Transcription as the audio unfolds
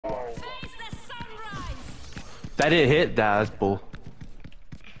That didn't hit. That's bull.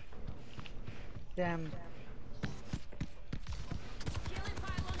 Damn.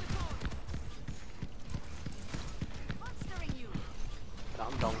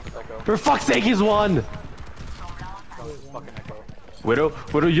 I'm done with Echo. For fuck's sake, he's one. Fucking Echo. Widow,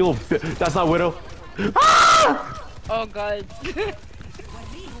 Widow, you little bitch. That's not Widow. Ah! Oh god.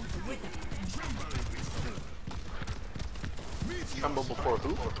 Tremble before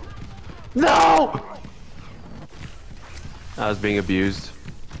who? No! I was being abused.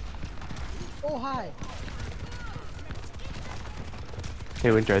 Oh, hi.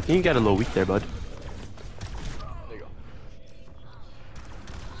 Hey, Winter, I think you got a little weak there, bud. There you go.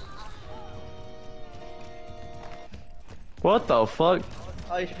 What the fuck?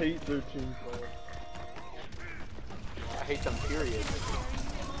 I hate their team play. I hate them, period.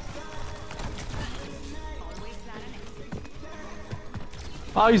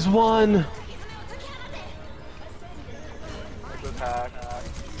 Oh, he's one. Good attack.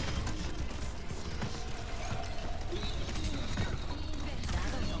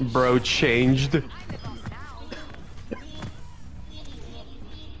 Bro changed.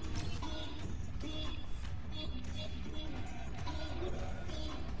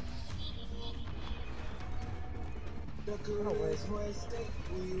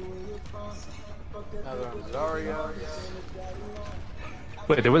 Another one, Zarya.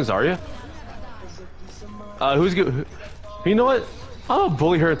 Wait, they went Zarya? Who's good? You know what? I'm gonna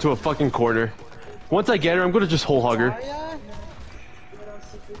bully her into a fucking corner. Once I get her, I'm gonna just whole hug her.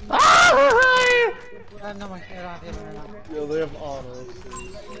 Ah! Yeah, they have honor.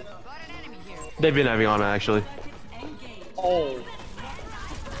 They've been having Ana actually. Oh.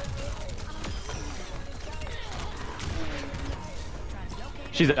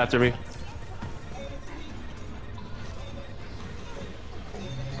 She's after me.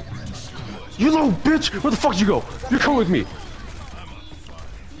 You little bitch! Where the fuck did you go? You're coming with me.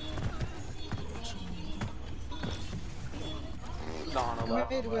 Donna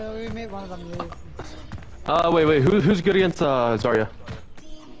left. We made one of them leave. Wait, who's good against Zarya?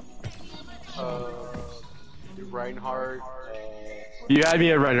 Reinhardt. You had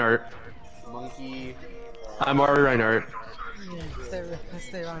me at Reinhardt. Monkey. I'm already Reinhardt. Yeah,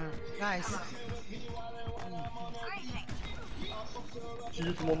 stay on. Nice. She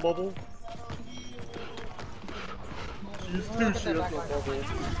used one bubble. She used two, she has no bubble.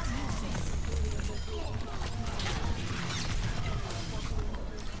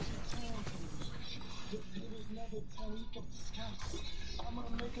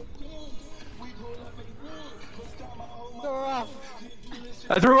 Throw her off.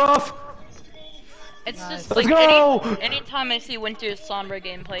 I threw off! It's just Let's like go! anytime I see Winter's Sombra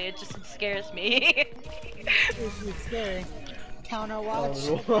gameplay, it just scares me. It's scary. Counter watch.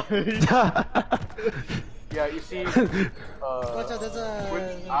 Yeah, you see, Watch out, there's a...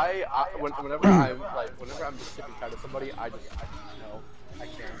 whenever I'm just sipping tired of somebody, I just, no, I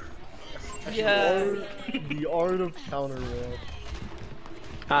can't. Yeah. The art of counter red.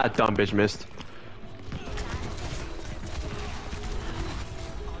 Ah, dumb bitch missed.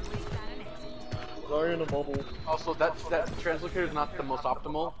 Sorry in a bubble. Also, that translocator is not the most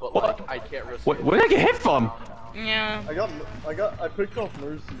optimal, but What? like, I can't risk What, it. where did I get hit from? Yeah. I picked off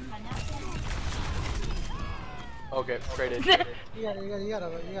Mercy. Okay, traded. You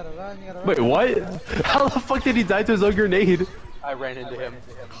gotta run. Wait, what? How the fuck did he die to his own grenade? I ran into him.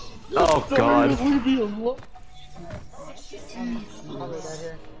 Oh god. Leave me alone. I'll wait out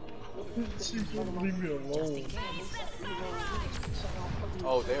here. She won't leave me alone.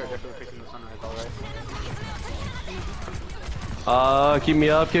 Oh, they are definitely picking the sunrise, alright. Keep me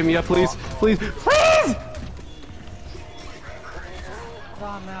up, please. Please, please!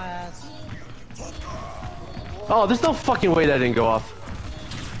 On my ass. Oh, there's no fucking way that didn't go off.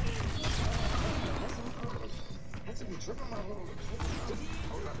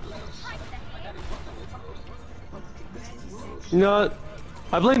 You know what?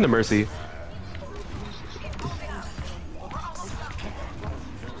 I blame the Mercy.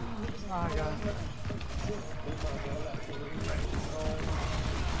 Oh god.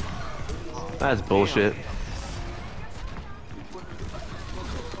 That's bullshit.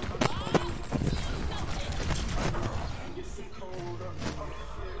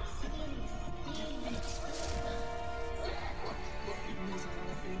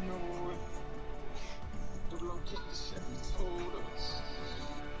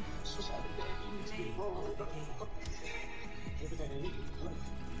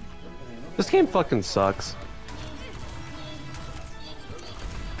 This game fucking sucks.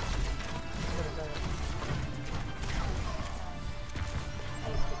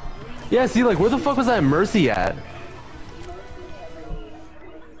 Yeah, see, like, where the fuck was that Mercy at?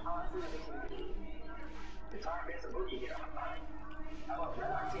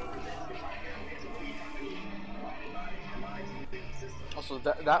 Also,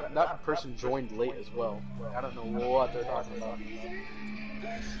 that person joined late as well. I don't know what they're talking about.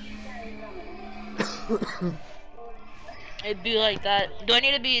 It'd be like that. Do I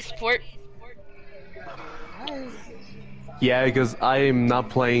need to be sport? Nice. Yeah, because I'm not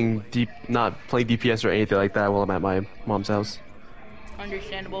playing DPS or anything like that while I'm at my mom's house.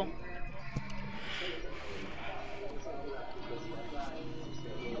 Understandable.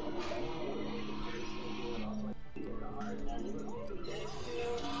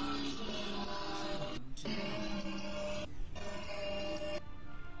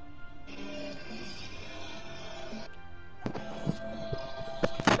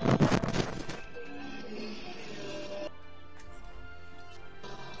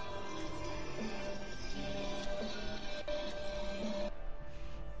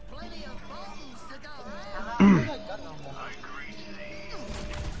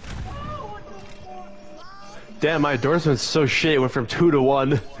 Damn, my endorsement's so shit. It went from 2 to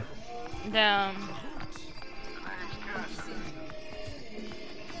 1. Damn.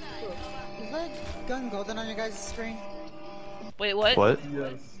 Is that gun golden on your guys' screen? Wait, what? What?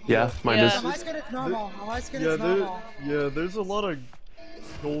 Yes. Yeah, mine Yeah. is. On my screen it's normal. On my screen Yeah, it's normal. there's a lot of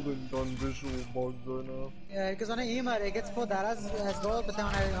golden gun visual bugs right now. Yeah, because when I emote it gets pulled out as gold, but then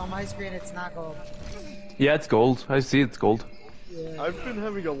on my screen it's not gold. Yeah, it's gold. I see it's gold. Yeah. I've been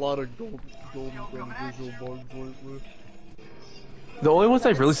having a lot of golden gun visual bugs lately. The only ones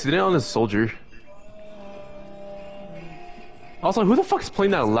I've really seen it on is Soldier. Also, who the fuck's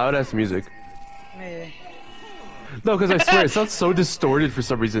playing that loud ass music? Me. No, because I swear it sounds so distorted for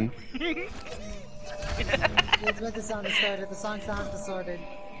some reason. It's meant to sound distorted. The song sounds distorted.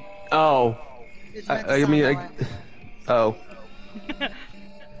 Oh. It's meant to I sound mean, that way. oh.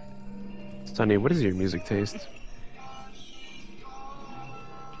 Sonny, what is your music taste?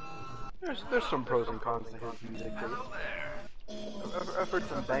 There's some pros and cons to his music taste. I've heard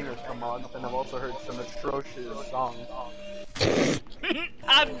some bangers come on, and I've also heard some atrocious songs.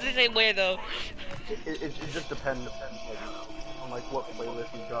 I'm the same way though. It just depends on like what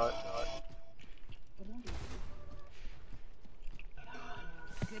playlist you got.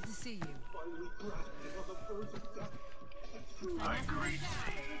 Good to see you.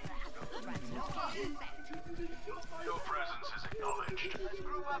 Your presence is acknowledged.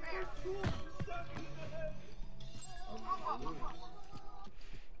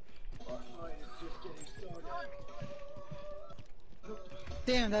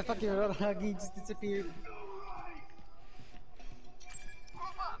 Damn, that fucking Roadhog just disappeared.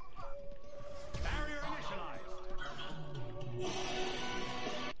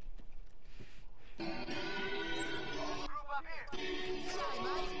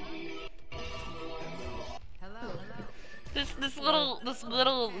 Hello. This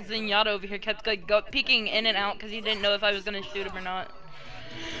little Zenyatta over here kept like peeking in and out because he didn't know if I was gonna shoot him or not.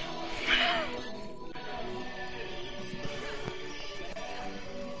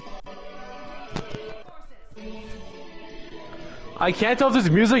 I can't tell if this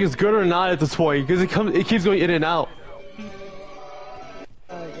music is good or not at this point because it keeps going in and out. Oh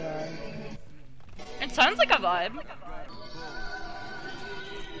god. It sounds like a vibe.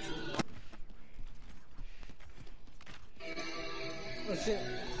 Oh shit.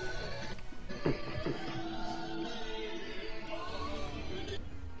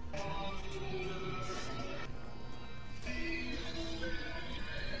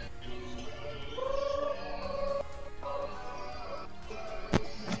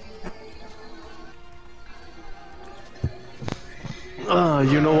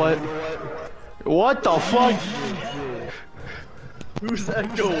 You know what? What the fuck? Who's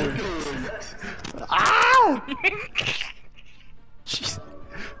echoing? Ah! Jeez.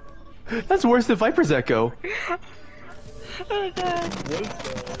 That's worse than Viper's Echo. Oh god. What is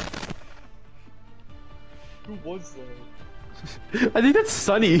that? Who was that? I think that's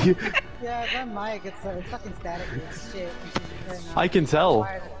Sunny. Yeah, my mic, it's fucking static as shit. Right now. I can tell.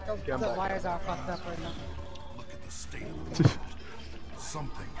 The wires are fucked up right now. Look at the state of the world.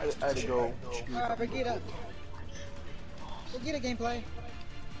 Something has I had to go. Alright, Vegeta. Vegeta gameplay.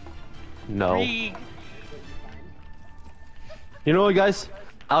 No. Freak. You know what, guys?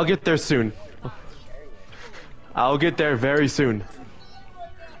 I'll get there soon. I'll get there very soon.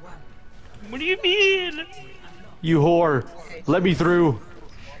 What do you mean? You whore. Let me through.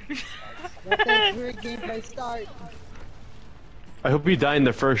 Let that weird gameplay start. I hope you die in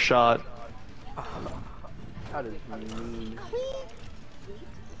the first shot. That is mean.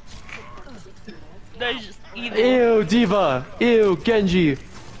 That is just evil. Ew, Diva. Ew, Genji.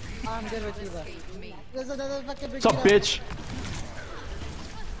 I'm good with Diva. There's another fucking What's up, bitch?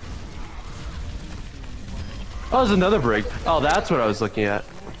 Oh, there's another break. Oh, that's what I was looking at.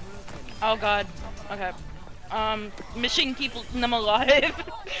 Oh god. Okay. Mission keep them alive.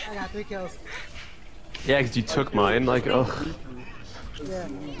 I got 3 kills. Yeah, because you took mine. Like, oh. Yeah.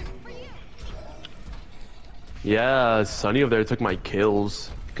 Yeah, Sunny over there took my kills.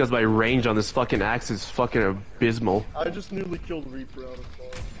 Because my range on this fucking axe is fucking abysmal. I just nearly killed Reaper out of fall.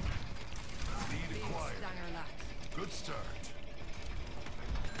 Good start.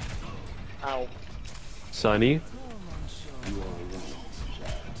 Ow. Sunny?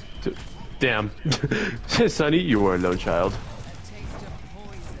 Damn. Sunny, you are a lone child.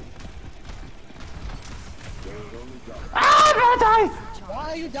 Ah, I'm gonna die! Why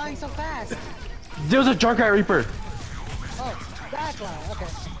are you dying so fast? There was a Junkrat Reaper. Oh, that's why. Okay.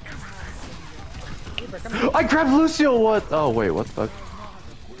 Reaper, come here. I grabbed Lucio, what? Oh, wait, what the fuck?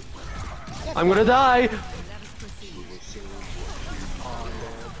 I'm gonna die!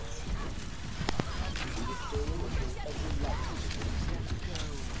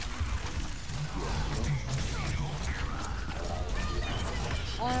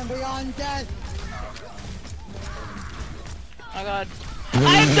 I'm beyond death. Oh god.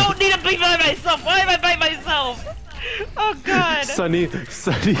 I don't need to be by myself! Why am I by myself? Oh god! Sunny,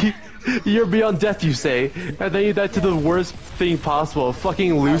 you're beyond death, you say, and then you die to the worst thing possible,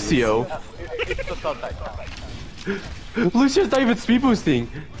 fucking Lucio. It's the sub that counts. Lucio's not even speed boosting.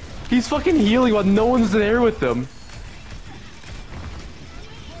 He's fucking healing while no one's there with him.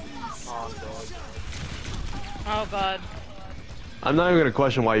 Oh god. I'm not even gonna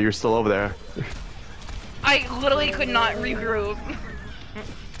question why you're still over there. I literally could not regroup.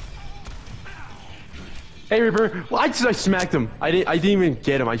 Hey Reaper, well, I smacked him. I didn't even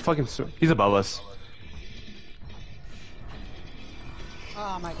get him. I fucking he's above us.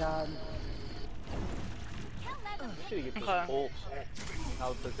 Oh my god. Should get this Okay. ult.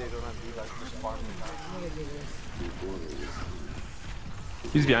 Now that they don't have D-Back, just farming now.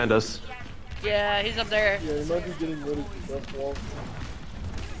 He's behind us. Yeah, he's up there. Yeah, he might be getting ready for death wall.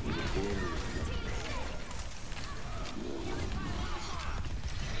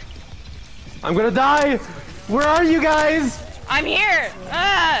 I'm gonna die! Where are you guys? I'm here!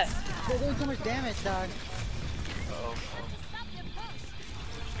 Ah! They're doing too much damage, dog.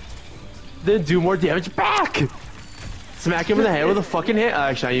 Then do more damage back! Smack him in the head with a fucking hammer.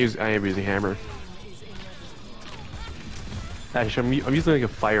 Actually, I am using hammer. Actually, I'm using like a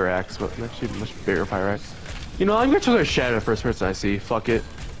fire axe, but actually a much bigger fire axe. You know, I'm gonna try to shatter the first person I see. Fuck it.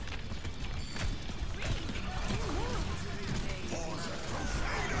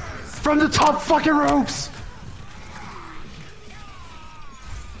 From the top fucking ropes!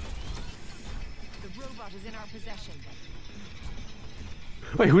 The robot is in our possession.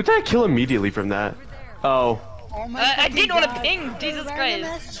 Wait, who did I kill immediately from that? Oh. Oh my I fucking didn't want to God. ping! Jesus Random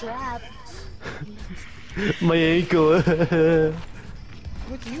Christ! ass trap. My ankle.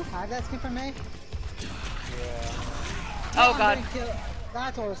 What do you have that skin from me? Oh god.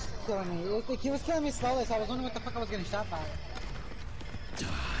 That's what was killing me. It, he was killing me slowly, so I was wondering what the fuck I was getting shot by.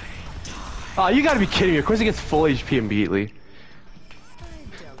 Oh, you gotta be kidding me. Of course he gets full HP immediately.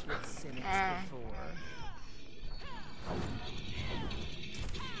 I've dealt with cynics Uh. before.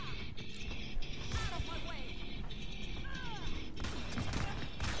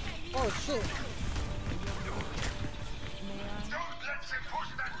 Oh shit.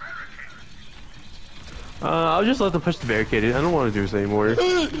 I'll just let them push the barricade. I don't want to do this anymore.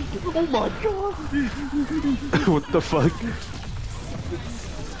 Oh my god! What the fuck?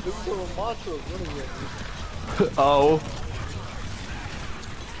 This is a macho running at me. Oh.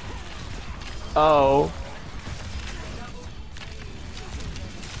 Oh.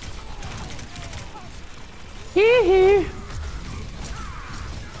 Hee hee.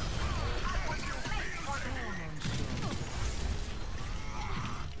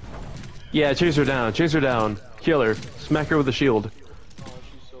 Yeah, chase her down, kill her, smack her with a shield. Oh,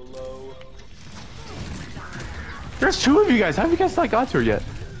 she's so low. There's two of you guys, how have you guys not got to her yet?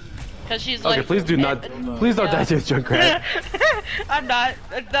 Cause she's Okay, like. please do not, please don't die to this Junkrat. I'm not.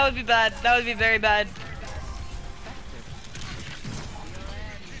 That would be bad. That would be very bad.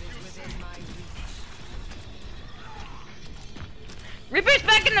 Reaper's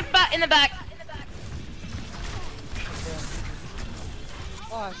back in the back.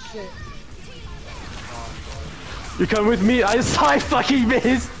 Oh shit. You're coming with me, I fucking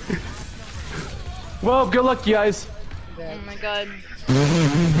missed! Well, good luck you guys. Oh my god.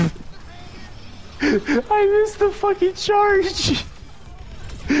 I missed the fucking charge!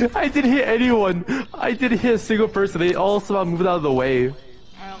 I didn't hit anyone. I didn't hit a single person. They all somehow moved out of the way. Oh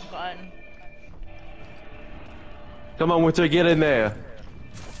god. Come on, Winter, get in there.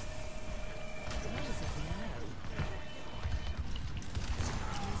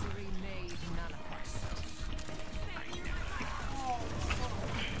 Misery made manifest.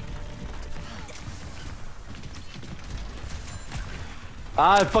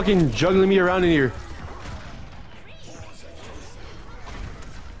 Ah, fucking juggling me around in here.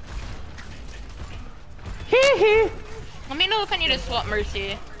 Hee hee. Let me know if I need to swap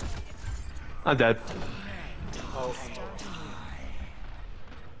Mercy. I'm dead.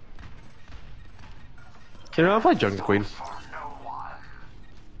 Can I play Jungle Queen?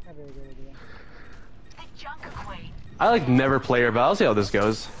 A very good idea. I like never play her, but I'll see how this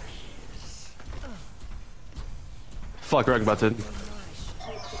goes. Fuck, wrong button.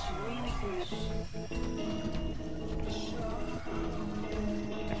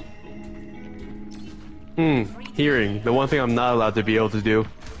 Hearing. The one thing I'm not allowed to be able to do.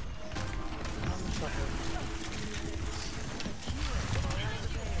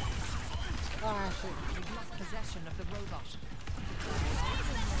 Ah, shit. We've lost possession of the robot.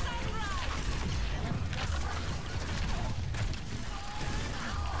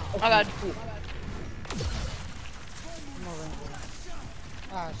 Oh god. I'm over it.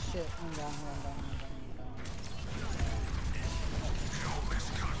 Ah, shit. I'm down, I'm down, I'm down, I'm down.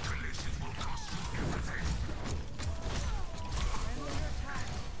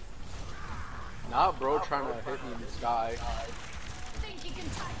 Nah, bro, trying to hit me in the sky.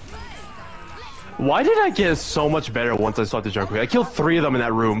 Why did I get so much better once I saw the Jungle Queen? I killed 3 of them in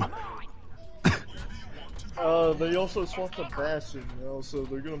that room. They also swapped a Bastion, you know, so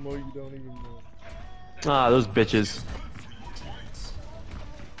they're gonna mow you down even more. Ah, those bitches.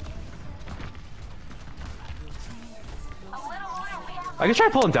 I can try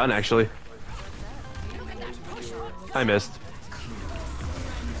to pull him down, actually. I missed.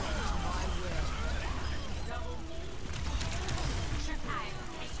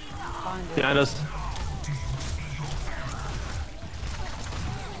 Behind us.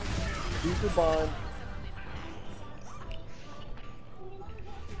 Use your bond.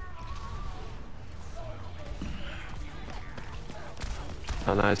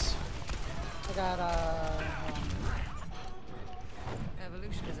 Oh, nice. I got,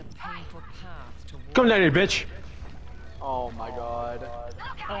 Evolution is a painful path to Come down here, bitch. Oh my god.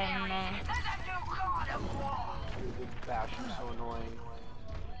 Oh no. Dude, this bash is so annoying.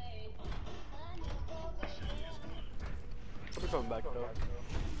 I'll be coming back though. you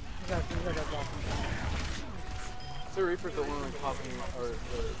got that. The Reaper's the one like popping or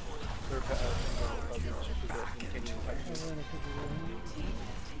their continuing attack.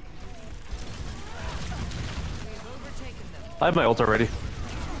 I have my ult already.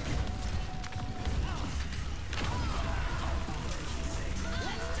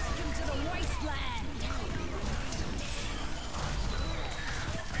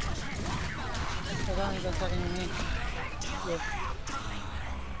 Hold on, he's attacking me. Good.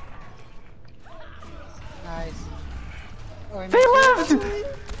 Nice. Oh, he They missed. left!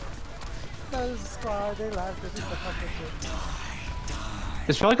 Those squad, they left. This is the fucking shit.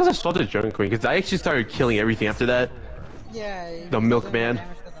 It's probably because I saw the Jungle Queen, because I actually started killing everything after that. Yeah. The he milkman. did more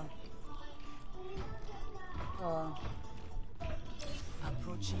damage to them. Oh,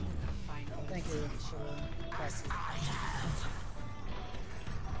 approaching the final. thank you for the practice.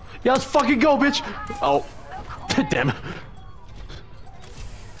 Yeah, let's fucking go, bitch! Oh. Damn it.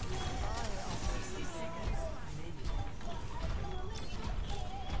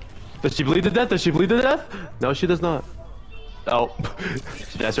 Does she bleed to death? Does she bleed to death? No, she does not. Oh.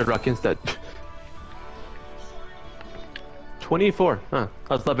 She answered rock instead. 24. Huh.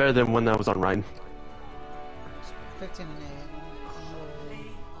 That's a lot better than when I was on Rhine. 15 and 8.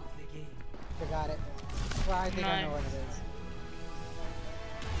 Forgot it. Well, I think I know what it is.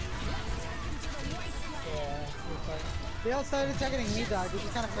 Yeah. it's like- They all started targeting me, dog. We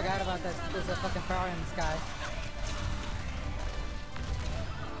just kind of forgot about that. There's a fucking power in the sky.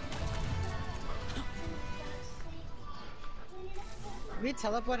 Me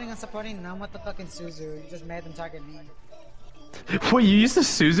teleporting and supporting none with the fucking Suzu just made them target me. Wait, you used the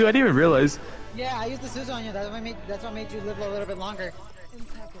Suzu? I didn't even realize. Yeah, I used the Suzu on you. That's what made you live a little bit longer.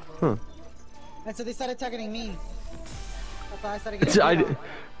 Huh. And so they started targeting me. That's why I started getting I, beat up.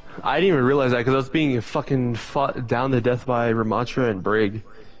 I didn't even realize that because I was being fucking fought down to death by Ramatra and Brig.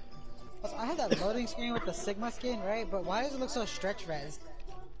 Also, I have that loading screen with the Sigma skin, right? But why does it look so stretch res?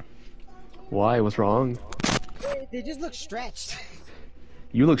 Why? What's wrong? They just look stretched.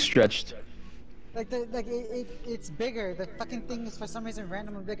 You look stretched. It's bigger. The fucking thing is for some reason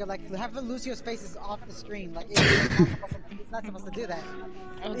randomly bigger. Like have Lucio's face is off the screen. Like it's not supposed to do that.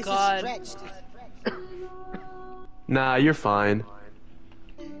 Oh It's god. just stretched. Nah, you're fine.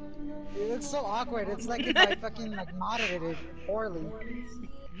 It looks so awkward. It's like if I fucking like modded it poorly.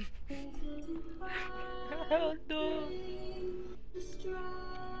 Oh no.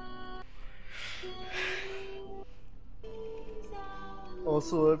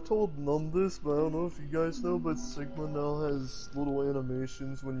 Also, I've told none this, but I don't know if you guys know, but Sigma now has little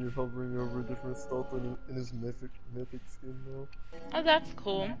animations when you're hovering over different stuff in his mythic skin now. Oh, that's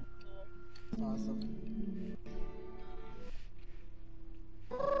cool. Awesome.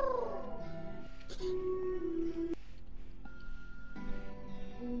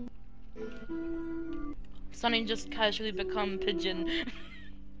 Sunny just casually become pigeon.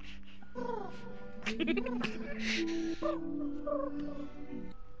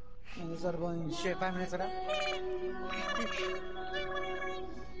 And it's audible in shit 5 minutes ago.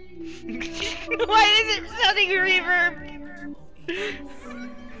 Why is it sounding reverb?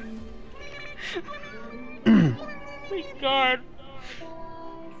 Oh my god.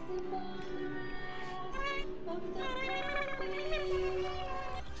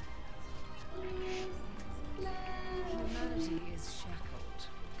 Humanity is shackled.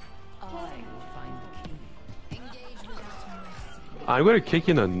 I will find the key. Engage without mercy. I'm gonna kick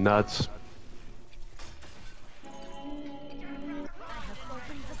you in the nuts.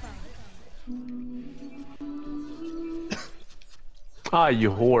 Ah,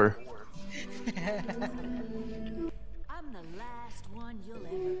 you whore. I'm the last one you'll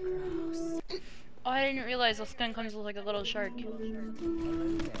ever cross. Oh, I didn't realize the skin comes with like a little shark. Hello there.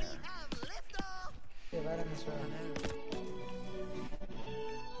 Yeah, right on this road.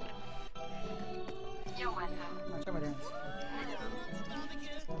 You're welcome. I'll try my dance.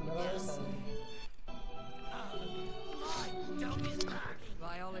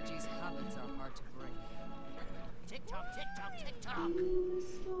 Biology's habits are hard to break. Tick tock, tick tock, tick tock.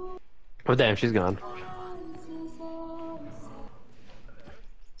 Oh damn, she's gone.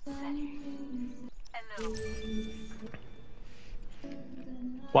 Hello.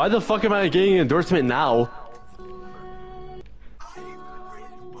 Why the fuck am I getting an endorsement now?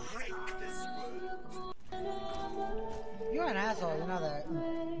 You're an asshole, you know that.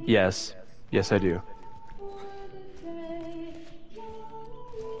 Yes. Yes, I do.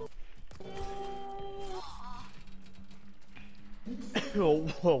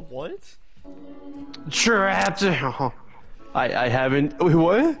 What? Trapped. I haven't. Wait,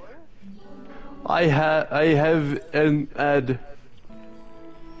 what? I have an ad.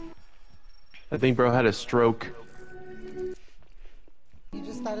 I think bro had a stroke. You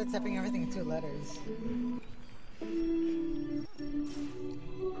just started typing everything in 2 letters.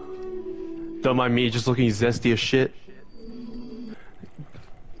 Don't mind me just looking zesty as shit.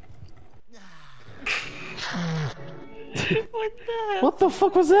 What the hell? What the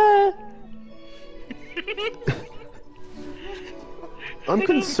fuck was that? I'm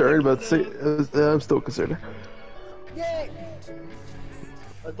concerned about I'm still concerned. Yay!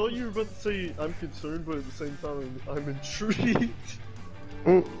 I thought you were about to say I'm concerned, but at the same time I'm intrigued.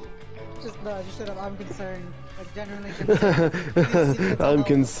 Just shut up. I'm concerned. Like genuinely concerned. I'm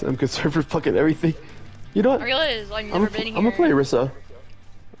concerned for fucking everything. You know what? I realize I've never been here. I'm gonna play Orisa.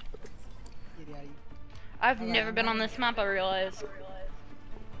 I've never been on this map, I realize.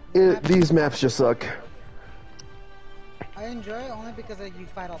 These maps just suck. I enjoy it only because you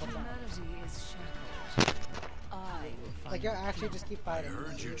fight all the time. Humanity is shackled. I will find Like you actually just keep I fighting.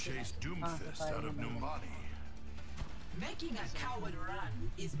 heard you chased Doomfist out of Numani. Making a coward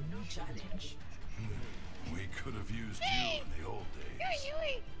run is no challenge. We could have used you in the old days.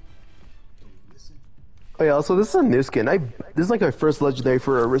 Oh yeah, also this is a new skin. This is like our first legendary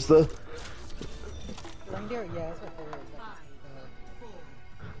for Orisa. Reindeer? Yeah, that's my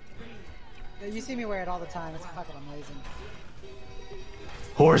favorite. You see me wear it all the time. It's fucking amazing.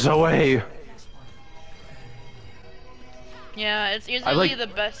 Horse away! Yeah, it's usually the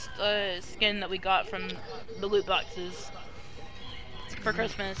best skin that we got from the loot boxes for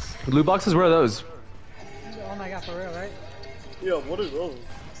Christmas. Loot boxes, where are those? Oh my god, for real, right? Yeah, what are those?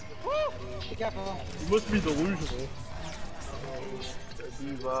 Be careful. You must be delusional.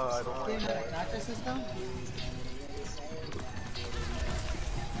 Diva, I don't Game like that. nacho system?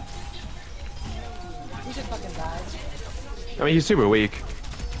 He just fucking died. I mean, he's super weak.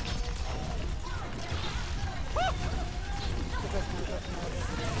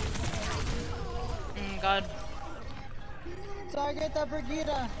 God. Target the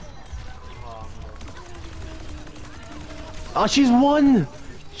Brigida! Oh, she's won!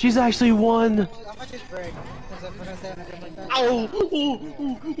 She's actually won! I might just break. Because if we're gonna stay on a game like that.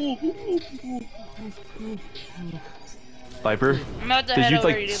 Viper, I'm about to did head you over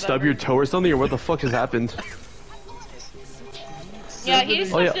to like you, stub Viper. your toe or something, or what the fuck has happened? Yeah,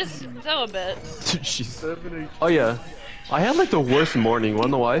 he Oh, yeah. stubbed his toe a bit. Jeez. Oh yeah, I had like the worst morning. Wanna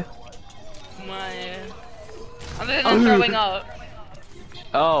know why? My. Other than throwing up.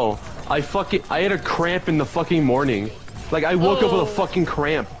 Oh, I had a cramp in the fucking morning. Like I woke up with a Oh. fucking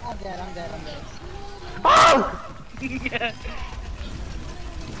cramp. I'm dead, I'm dead, I'm dead. Oh! Yeah.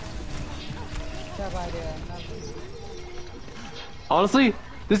 Terrible idea. Honestly,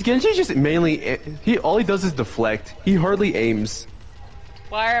 this Genji just mainly all he does is deflect. He hardly aims.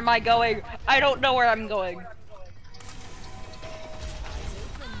 Where am I going? I don't know where I'm going.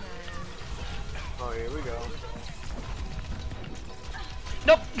 Oh, here we go.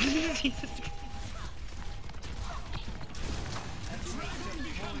 Nope. Jesus.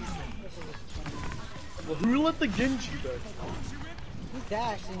 Well, who let the Genji back? He's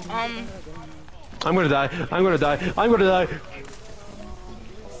dashing. I'm gonna die. I'm gonna die. I'm gonna die.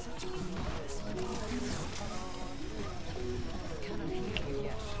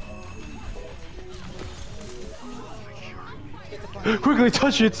 Quickly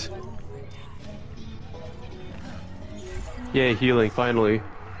touch it! Yay, healing, finally.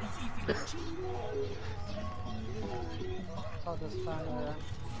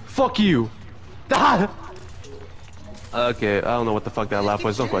 Fuck you! Ah! Okay, I don't know what the fuck that laugh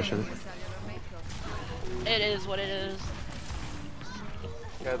was, don't question it. It is what it is.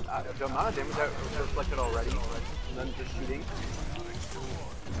 Yeah, the amount of damage that was reflected already, and then just shooting.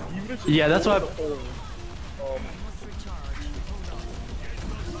 Yeah, that's what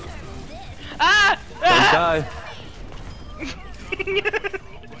Ah! Don't die.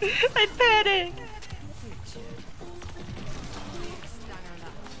 I panicked.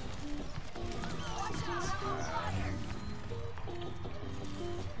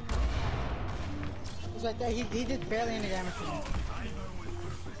 He's right there. He did barely any damage to me.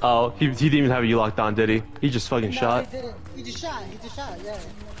 Oh, he didn't even have you locked on, did he? He just fucking No, shot. he didn't. He just shot. He just shot. Yeah.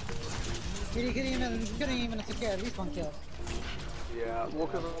 He couldn't even secure at least one kill. Yeah, well,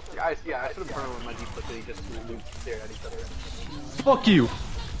 cause I should have burned with my duplicity just to stare at each other. Fuck you!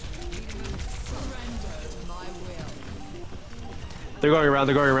 They're going around,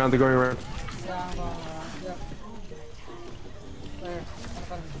 they're going around, they're going around. Yeah, I'm going around. Yep. Where?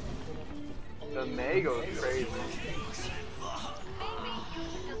 The May goes crazy.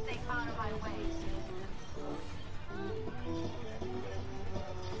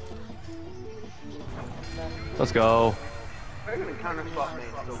 Let's go. They're gonna counter spot May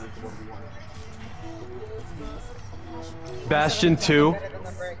until we can 1v1. Bastion 2.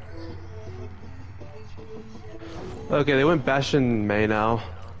 Okay, they went Bastion May now.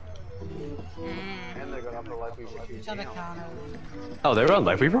 And they're going off the life weaver. He's on the counter. Oh, they were on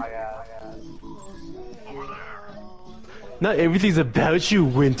Lifeweaver? Yeah. Not everything's about you,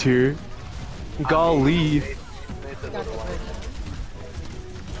 Winter. Golly. They said they're the life.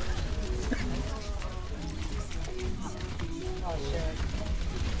 Oh shit.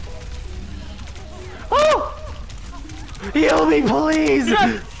 Oh! Heal me, please!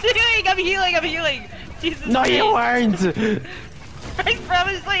 I'm healing. Jesus No, Christ. you weren't! I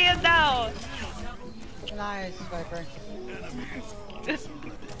promise I am now. Nice, Viper.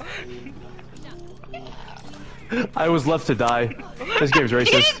 I was left to die. This game's He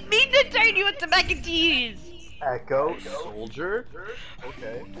racist. didn't mean to turn you into mac and cheese. Echo Soldier?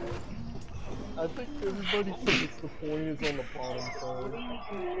 Okay. I think everybody thinks the point is on the bottom side.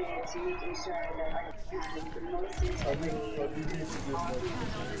 I think it's good match.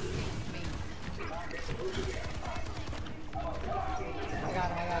 I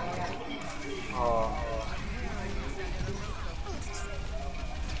got him.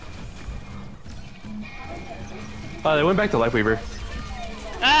 Oh, they went back to Lifeweaver.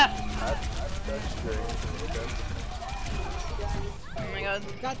 Ah! That's great. Okay. Oh my god.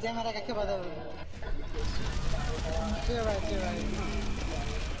 God damn it, I got killed by the... To your right.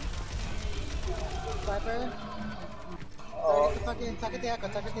 Viper? Tuck at the echo.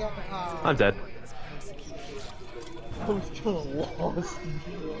 Oh. I'm dead. I was kinda lost.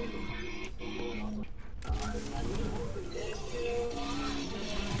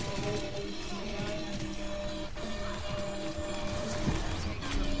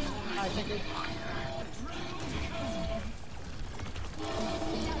 Alright, take it.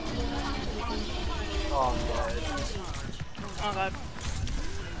 Oh, I'm dead. Oh god.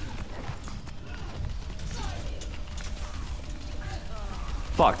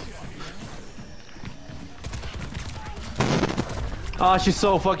 Fuck. Oh, she's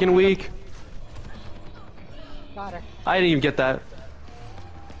so fucking weak. Got her. I didn't even get that.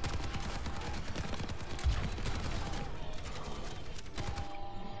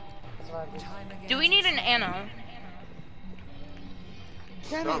 That's what I did. Do we need an Anna?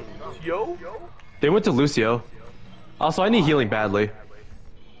 Damn it. Yo? They went to Lucio. Also, I need healing badly.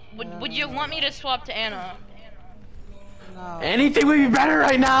 Would you want me to swap to Anna? No. Anything would be better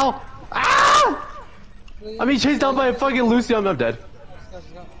right now. Ah! Please. I'm being chased down by a fucking Lucio. I'm dead. Let's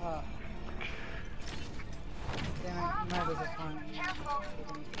go. Damn it. No, this is fine.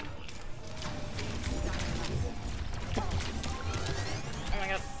 Oh my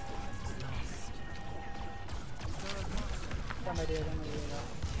god. Damn idea.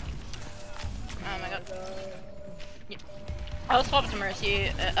 Oh my god. Yeah. I'll swap to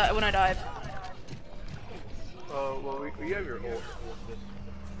Mercy when I die. Well, we have your ult.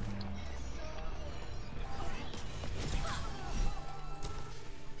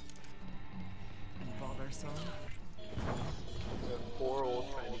 Bothersome. We have 4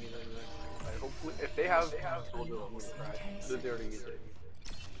 ults trying to get in there. Like, hopefully, if they have we'll do it. I'm gonna crash. They already use it.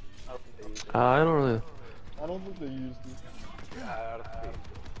 I don't think they use it. I don't really. I don't think they used it. Yeah, I don't think.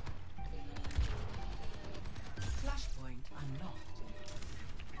 Flashpoint unlocked.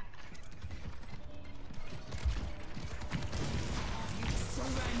 You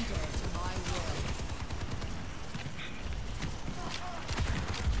surrender to my will.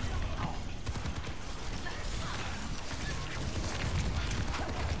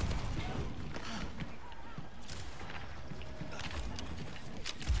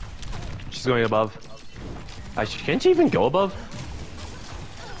 She's going above. Can't she even go above?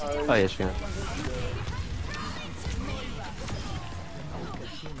 Oh yeah, she can.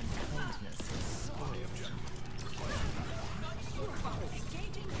 Human kindness is spoiled.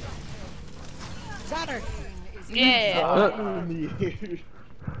 Got her. Yeah.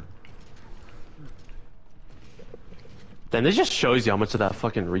 Then this just shows you how much of that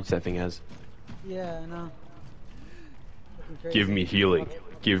fucking reach that thing has. Yeah, I know. Give me healing.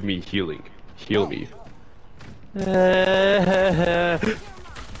 Give me healing. Heal me.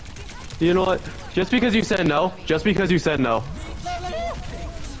 You know what? Just because you said no. Just because you said no.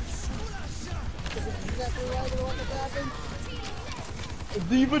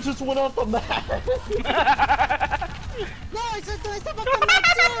 Diva just went off the map. No, I said I stepped off the map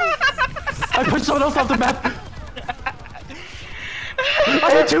too. I pushed someone else off the map.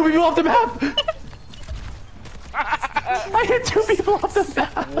 I hit 2 people off the map. I hit 2 people off the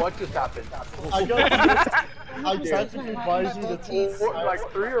map. What just happened? I tried to advise you to Like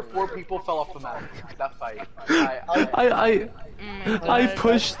 3 or 4 people fell off the map. That fight.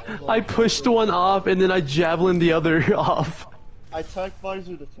 I pushed one off and then I javelined the other off. I tack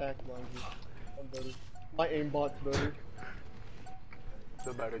visor to tack visor. I'm better. My aimbot's better.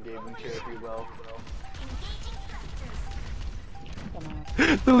 The better gaming chair if you will.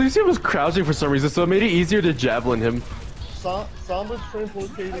 The Lucio was crouching for some reason, so it made it easier to javelin him. Samba's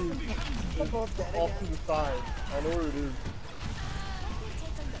translocating off to the side. I know where it is.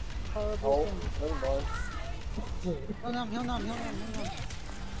 Oh, never mind. Heal him.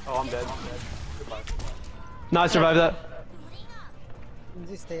 Oh, I'm dead. Goodbye. No, I survived that.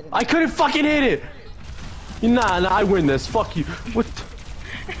 He stayed in I couldn't fucking hit it! Nah, I win this. Fuck you. What?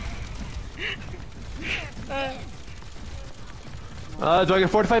 Do I get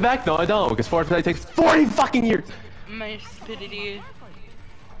Fortify back? No, I don't, because Fortify takes 40 fucking years! My stupidity.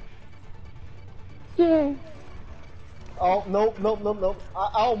 Yay. Oh, nope.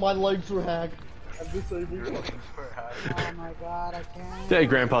 Ow, my legs were hacked. I'm disabled. Oh my god, I can't. Hey,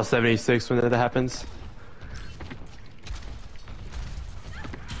 Grandpa 76 when that happens.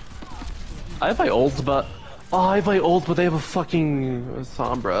 I have my ult, but... Oh, I have my ult, but they have a fucking...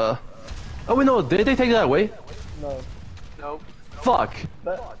 Sombra. Oh wait, no, did they take that away? No. Nope. Fuck.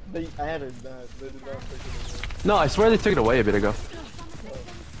 They added that. They did not take it away. No, I swear they took it away a bit ago.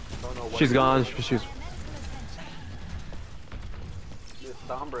 Don't know what She's gone. She's... This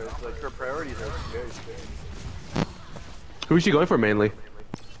Sombra is like her priorities are very big. Who is she going for mainly?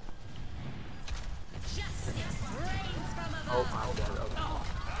 Oh my god.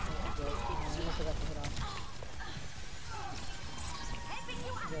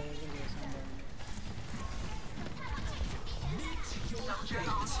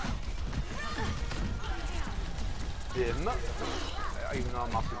 Dim. Even though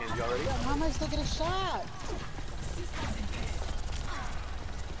I'm off the game already. How am I still getting shot?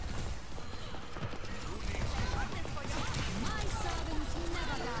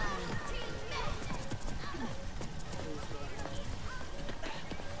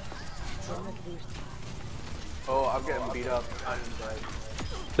 Oh, I'm getting beat up. I'm dead.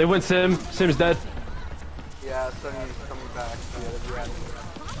 They went Sim. Sim's dead. Yeah, Sunny's coming back. Yeah, they're ready.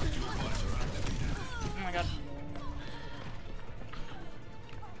 Oh my god.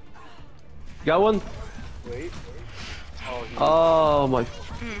 Got one? Wait. Oh, he Oh my.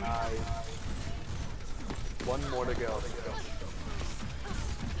 died. One more to go.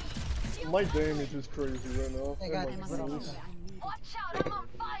 My damage is crazy right now. They got Oh my little- goodness.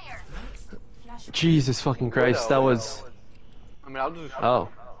 Jesus fucking Christ, that was. I mean, I'll just. Oh.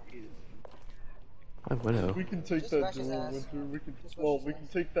 My widow. We can take Just that rush his duel, ass. Winter. We can. Just rush Well, his we can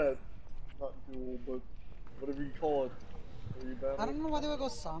ass. take that. Not duel, but whatever you call it. Are you I don't know why they would go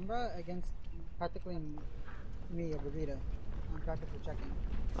Sombra against practically me, a burrito. I'm practically checking.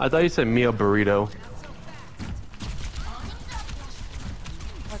 I thought you said Mia Burrito.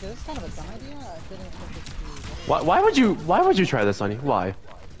 Okay, this is kind of a dumb idea. I didn't expect it to be. Why would you try this, Sonny? Why?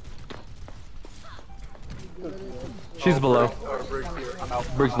 She's below. Briggs here. I'm out.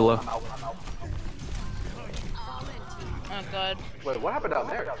 Briggs below. I'm out. I'm out. Oh god. Wait, what happened down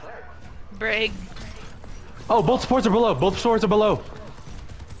there? Brig. Oh, both supports are below. Both supports are below.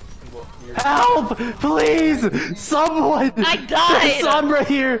 Help! Please! Someone! I died! There's Sombra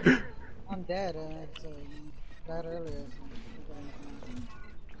here! I'm dead, so died earlier.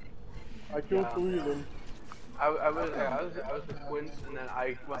 So I killed 3 of them. I was with Quince, and then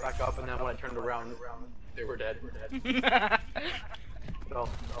I went back up, and then when I turned around, they were dead. So,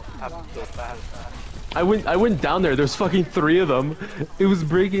 happened so fast. I went down there. There's fucking 3 of them. It was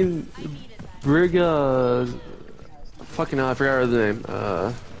Brig. Fucking hell, I forgot her name.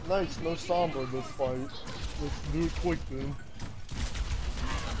 Nice, no Sombra this fight. Let's do it quick then.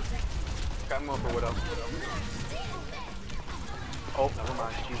 Got him over Widow. Oh, never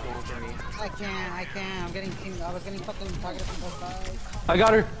mind. She's going for me. I can't. I'm getting teamed. I was getting fucking targeted from both sides. I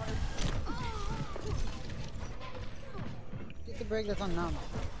got her. Get the break that's on numb.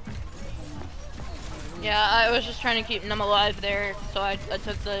 Yeah, I was just trying to keep Num alive there, so I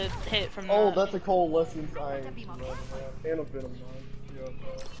took the hit from Oh, that. that's a coalescence iron. And a venom mine.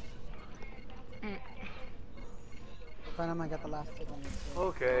 Yeah. Finally, I got the last hit on this.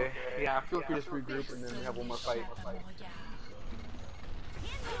 Okay. Yeah, I feel like we just regroup, and then we have one more fight.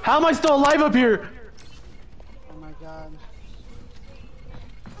 How am I still alive up here? Oh my god.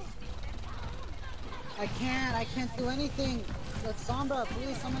 I can't do anything. That's Sombra,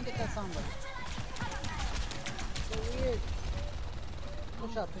 please someone get that Sombra. So weird.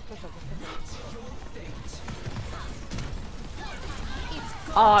 Push up, push up, push up.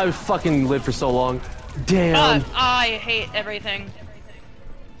 Oh, I fucking lived for so long. Damn. God, I hate everything.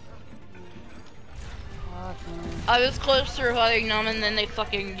 Fuck, man. I was close to reviving Num and then they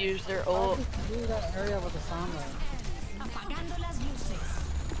fucking used their How ult. did you do that area with the Sombra?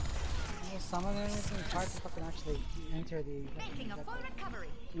 Some of them it's hard to fucking actually enter the.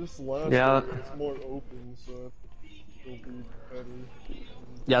 This last Yeah. one is more open, so it'll be better.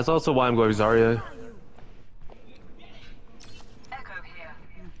 Yeah, that's also why I'm going Zarya. Okay,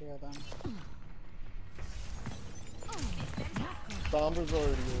 then. Sombra's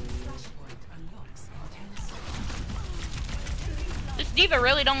already over. This diva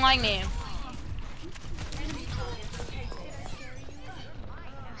really don't like me.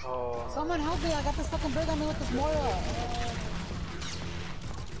 Oh. Someone help me! I got this fucking bird on me with this Moira.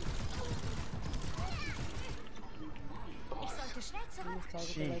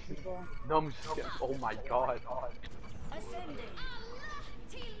 Num's. Oh my god.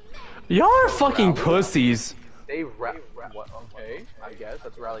 Y'all are fucking pussies. They what? Okay, I guess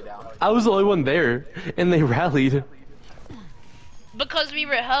that's rally down. I was the only one there, and they rallied. Because we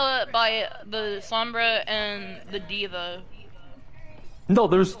were hella by the Sombra and the diva. No,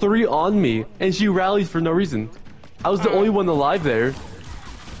 there's 3 on me, and she rallied for no reason. I was the only one alive there.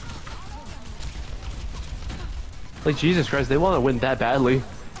 Like, Jesus Christ, they want to win that badly.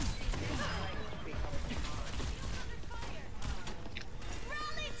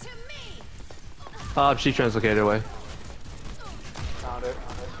 She translocated away. Found it.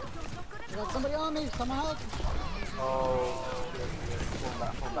 I got somebody on me! Someone help! Oh.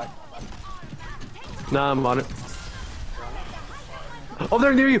 Pull back. Nah, I'm on it. Oh,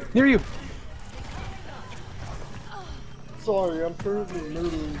 they're near you! Near you! Sorry, I'm currently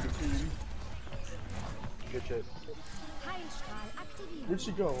murdering the team. Good shit. Where'd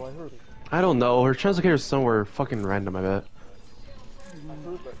she go? I heard it. I don't know. Her translocator is somewhere fucking random, I bet. I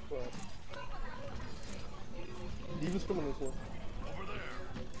heard that crap. Diva's coming this way.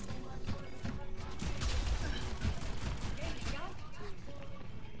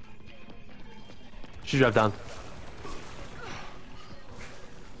 She dropped down.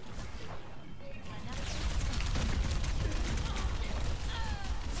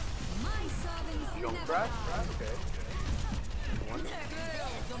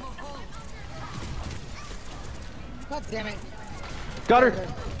 God damn it. Got her.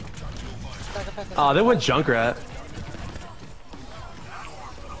 Aw, they went Junkrat.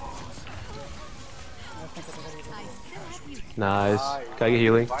 Nice. Can I get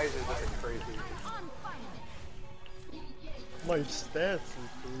healing? Visors looking crazy. My stats are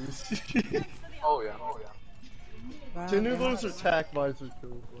crazy. Oh yeah. Wow, Ten of damn. those attack visors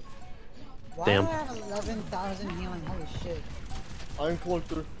too. Why Damn. do I have 11,000 healing? Holy shit. I'm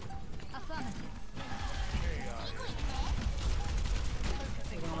collector.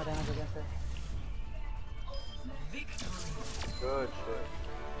 Taking all my damage against it. Good shit.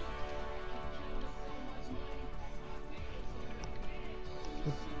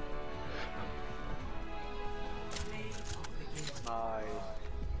 Nice.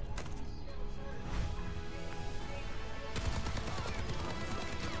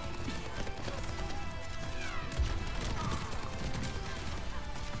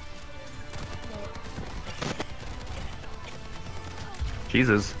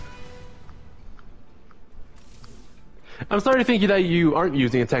 Jesus. I'm starting to think that you aren't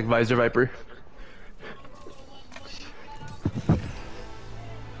using attack visor, Viper.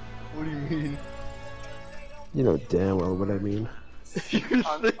 What do you mean? You know damn well what I mean. You're thinking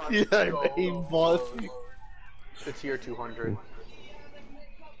I'm aimbot? To tier 200.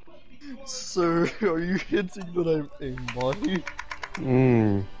 Sir, are you hinting that I'm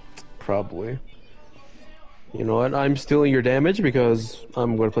aimbot? Probably. You know what? I'm stealing your damage because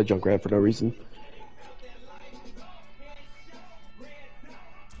I'm gonna play Junkrat for no reason.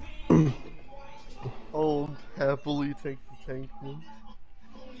 I'll happily take the tank one.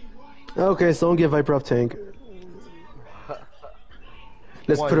 Okay, so don't get Viper off tank.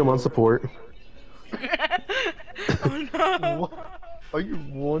 Let's Why put him on not? support. Oh no! What? Are you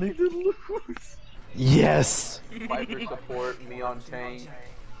wanting to lose? Yes! Viper support, me on tank,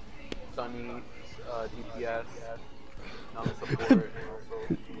 Sunny, DPS, non-support,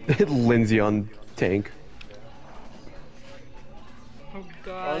 and also... Lindsay on tank. Oh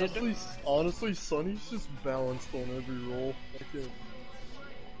god. Honestly, Sunny's just balanced on every roll. I can't.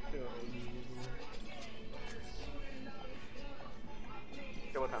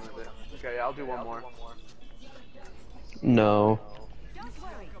 Okay, what time is it? Okay, I'll do one more. No.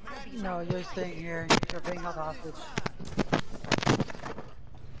 No, you're staying here. You're being held hostage.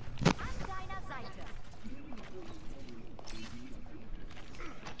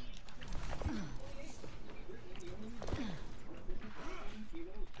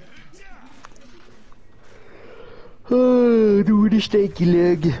 Oh, do the stanky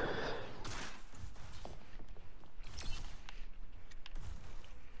leg.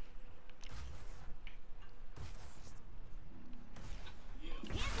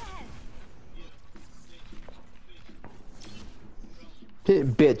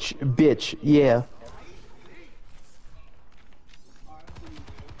 Bitch, yeah.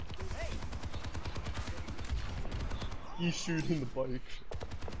 He's shooting the bike.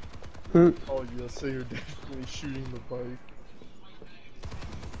 Oh yes, they are definitely shooting the bike.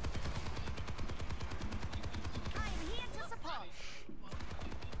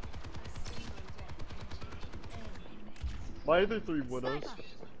 Why are there 3 widows?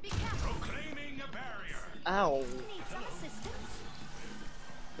 Proclaiming a barrier. Ow!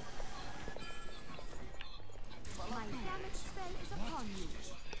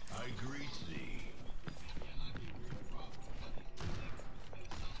 I greet thee.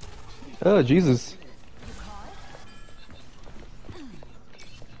 Oh, Jesus.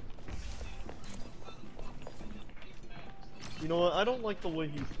 You know what? I don't like the way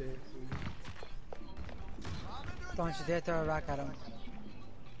he's dancing. Don't you dare throw a rock at him.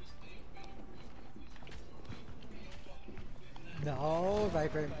 No,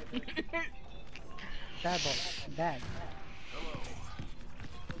 Viper. Bad ball. Bad.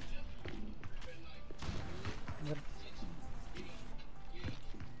 Yep.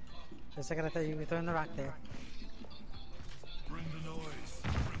 Just like I thought you were throwing the rock there. Bring the noise.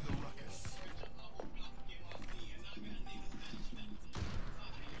 Bring the ruckus.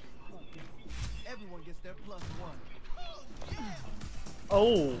 Everyone gets their +1.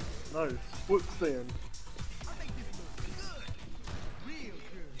 Oh, nice. Foot stand. I think this looks good.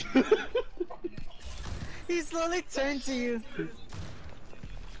 Real good. He slowly turned to you.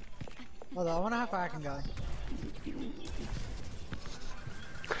 Hold on, I wonder how far I can go.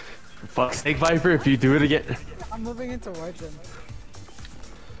 Fuck Snake Viper if you do it again. I'm moving in towards him.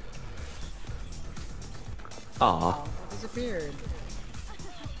 Aw. Oh, he disappeared.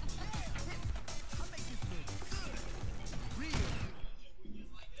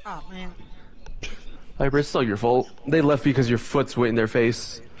 Oh man. Viper, it's still your fault. They left because your foot's went in their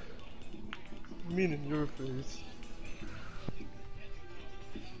face. You mean in your face?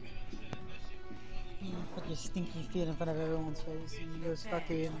 Put your stinky feet in front of everyone's face and you just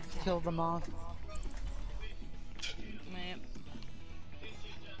fucking kill them off. Man.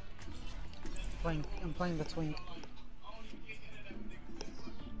 I'm playing the twink.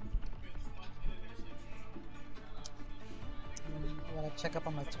 I gotta check up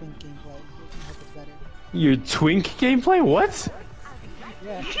on my twink gameplay. I hope it's better. Your twink gameplay? What?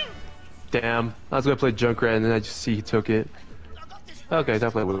 Yeah. Damn. I was gonna play Junkrat and then I just see he took it. Okay,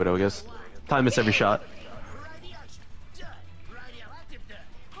 definitely Widow, I guess. Time miss every shot.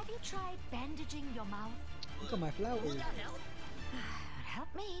 Have you tried bandaging your mouth? Look at my flowers. Help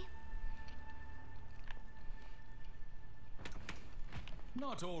me.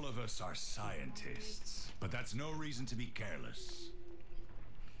 Not all of us are scientists, but that's no reason to be careless.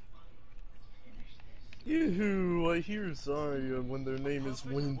 Yoo-hoo, I hear Zarya when their name is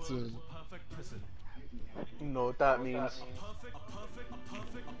Winton. You know what that means.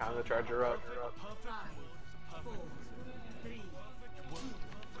 Time to charge her up.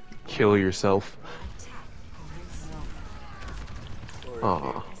 Kill yourself.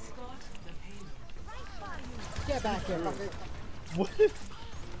 Aw. Get back here, fucker. What?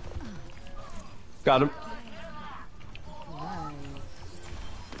 Got him. Nice.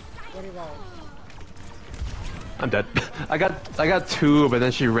 What do you want? I'm dead. I got two, but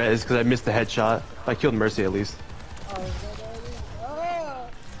then she res because I missed the headshot. I killed Mercy at least.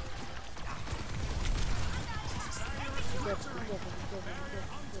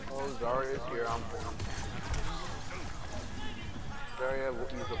 Oh, Zarya's here on point. Zarya will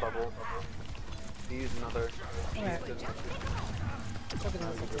use a bubble. Use another.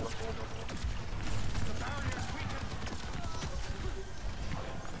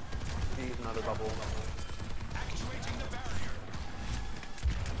 Use another bubble.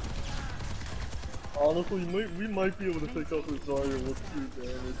 Honestly, we might be able to take out the Zarya with 2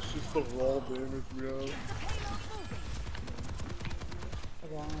 damage. Just the raw damage we have.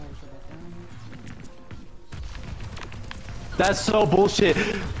 That's so bullshit.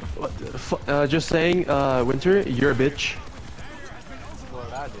 What the just saying, Winter, you're a bitch. What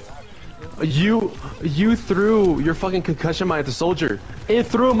did I do? You threw your fucking concussion mine at the soldier. It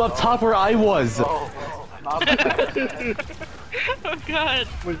threw him up top where I was. Oh, not bad. Oh god.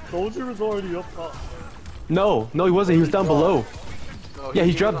 Wait, soldier was already up top. No, he wasn't. He was down below. No, Yeah, he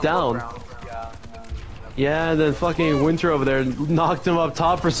was dropped on down. low ground. Yeah. Yeah, and then fucking Winter over there knocked him up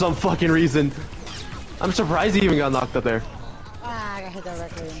top for some fucking reason. I'm surprised he even got knocked up there. Ah, I got hit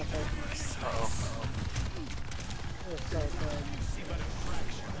directly in the face. Uh-oh. It was so good.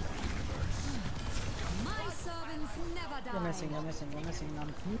 My servants never die. You're missing.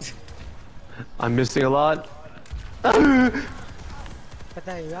 I'm missing a lot. But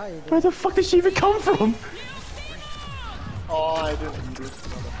there you are, you Where did. the fuck did she even come from? Oh, I didn't need it.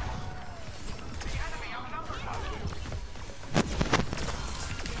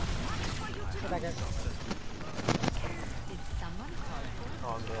 Get back here. Did someone call for? Oh,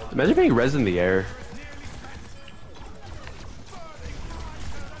 I'm dead. Imagine being res in the air.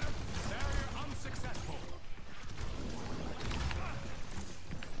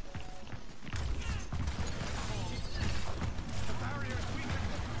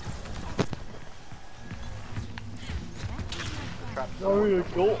 Zarya,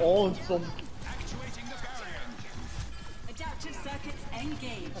 go on some. Adaptive circuits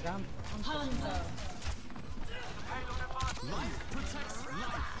engaged. Okay, I'm Hanzo.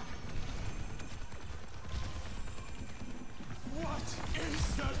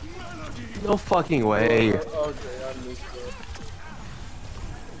 No fucking way. Okay, I missed that.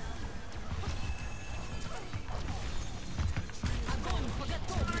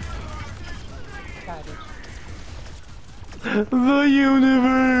 got it. The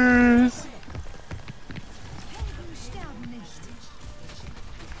universe. Helden sterben nicht.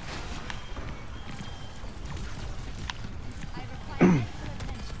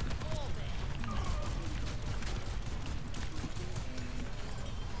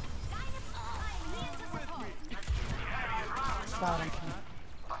 I require medical attention. Got him.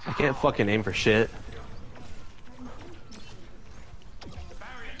 I can't fucking aim for shit.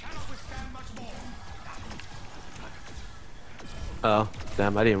 Oh,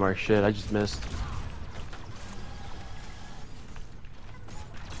 damn, I didn't mark shit, I just missed.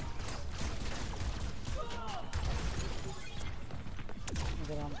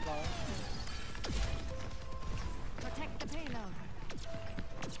 Get on fire. Protect the payload.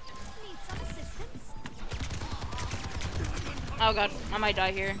 Need some assistance? Oh god, I might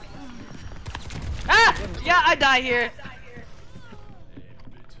die here. Ah! Yeah, I die here.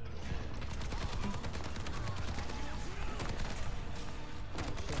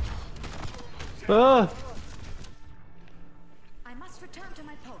 Ah!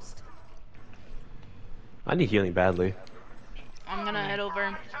 I need healing badly. I'm gonna head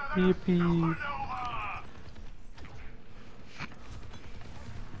over. Yippee.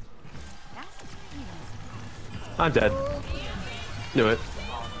 I'm dead. Knew it.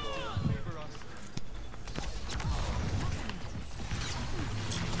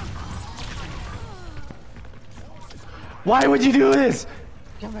 Why would you do this?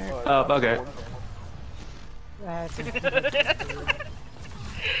 Come here. Oh, okay.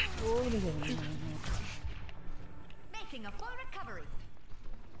 Making a full recovery.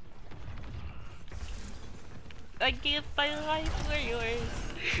 I give my life for yours.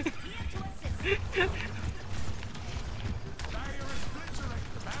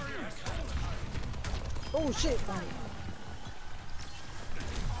 Oh shit!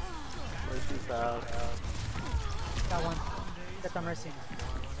 Mercy's out. Got one. Get the mercy.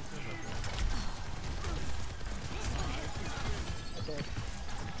 Okay.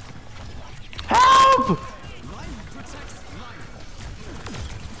 Help!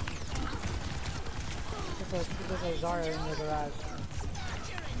 There's a Zarya in the garage.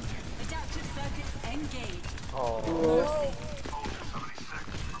 Adaptive circuits engaged. Oh.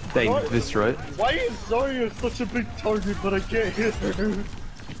 Dang, destroyed. Why is Zarya such a big target, but I can't hit her?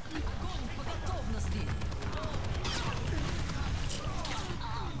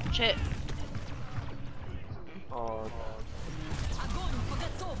 Shit. Oh.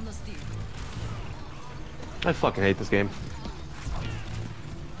 I fucking hate this game.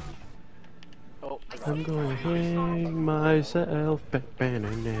 Oh. I'm gonna hang myself. Let's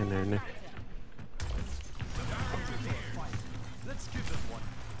give them one.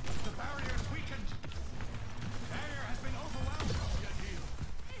 The barrier's weakened. Barrier has been overwhelmed. Get healed.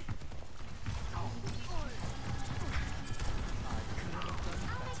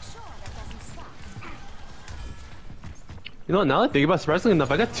 You know what, now that I think about it, surprisingly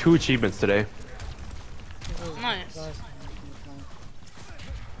enough, I got 2 achievements today. Nice.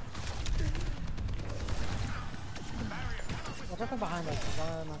 What's up behind us?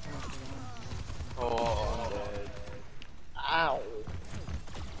 Zarya not so much behind. Oh, I'm dead. Ow.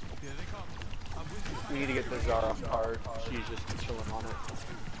 We need to get the Zara card. She's just chilling on it.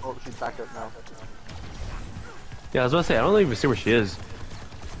 Oh, she's back up now. Yeah, I was about to say, I don't even see where she is.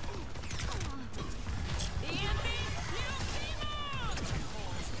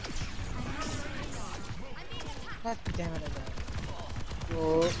 God damn it, I died.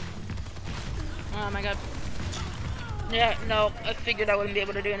 Oh. Oh my god. Yeah, no, I figured I wouldn't be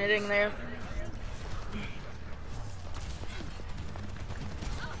able to do anything there.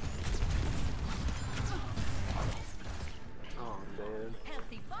 Oh, man.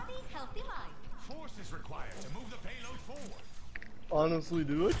 Healthy body, healthy mind. Force is required to move the payload forward. Honestly,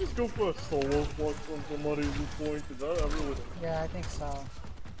 dude, I just go for a solo flush on somebody at this point, cause I really don't. Yeah, I think so.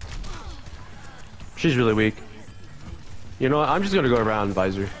 She's really weak. You know what, I'm just gonna go around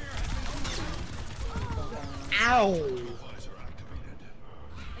Visor. Ow!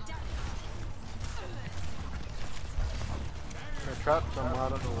 They're trapped somewhere, I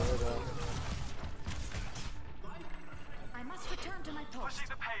don't know where though. I must return to my post.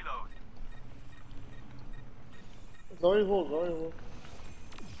 Zarya hold, Zarya hold.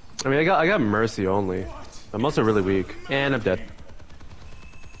 I mean, I got Mercy only. I'm also really weak. And I'm dead.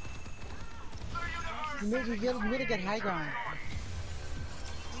 You need to get high ground.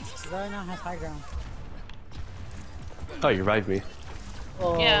 Zarya now has high ground. Oh, you revived me.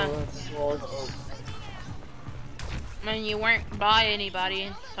 Oh, Yeah. that sucks. I mean, you weren't by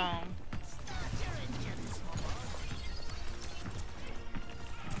anybody, so.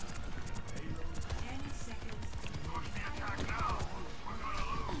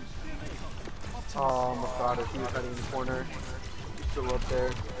 Oh my god, if he was hiding in the corner. She's still up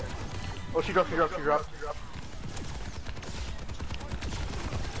there. Oh, she dropped, she dropped, she dropped.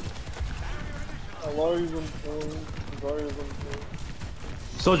 Zarya's on phone. Zarya's on phone.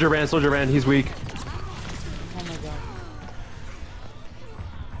 Soldier ran, he's weak. Oh my god.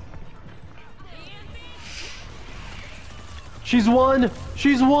 She's one!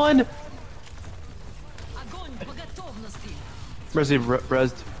 She's one! Mercy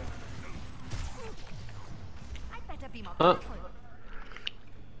rezzed. Huh?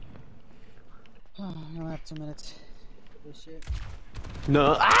 I only have 2 minutes. This shit.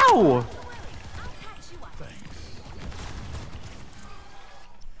 No. Ow!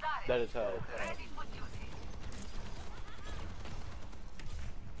 That is hell.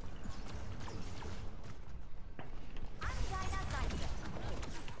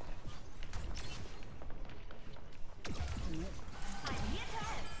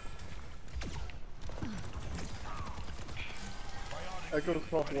 I go to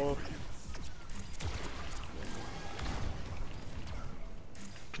top left.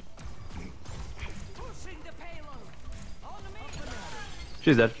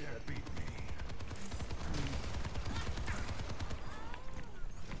 She's dead.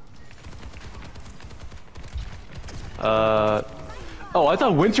 Oh, I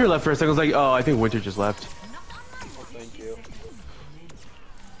thought Winter left for a second. I was like, oh, I think Winter just left. Oh, thank you.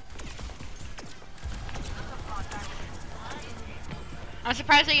 I'm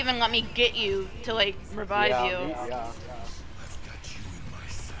surprised they even let me get you to like revive you. Yeah.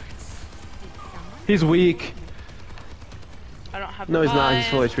 He's weak. I don't have. No, he's not. He's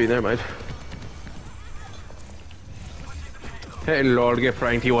revive. full HP. Never mind. Hey, Lord, get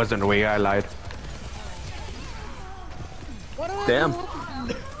franked. He wasn't weak. I lied. What do I Damn. do?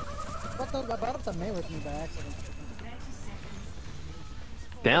 What the? I brought up the May with me by accident.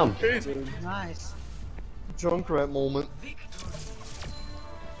 Damn. Okay, dude. Nice. Junkrat moment.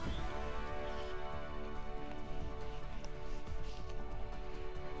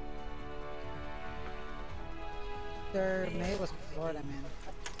 Their May was Florida,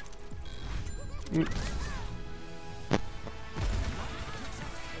 man.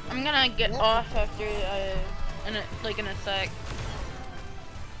 I'm gonna get off after in a sec.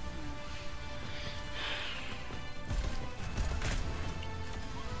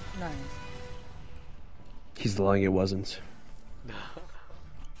 Nice. He's lying. It wasn't.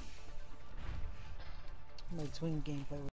 My twin gameplay.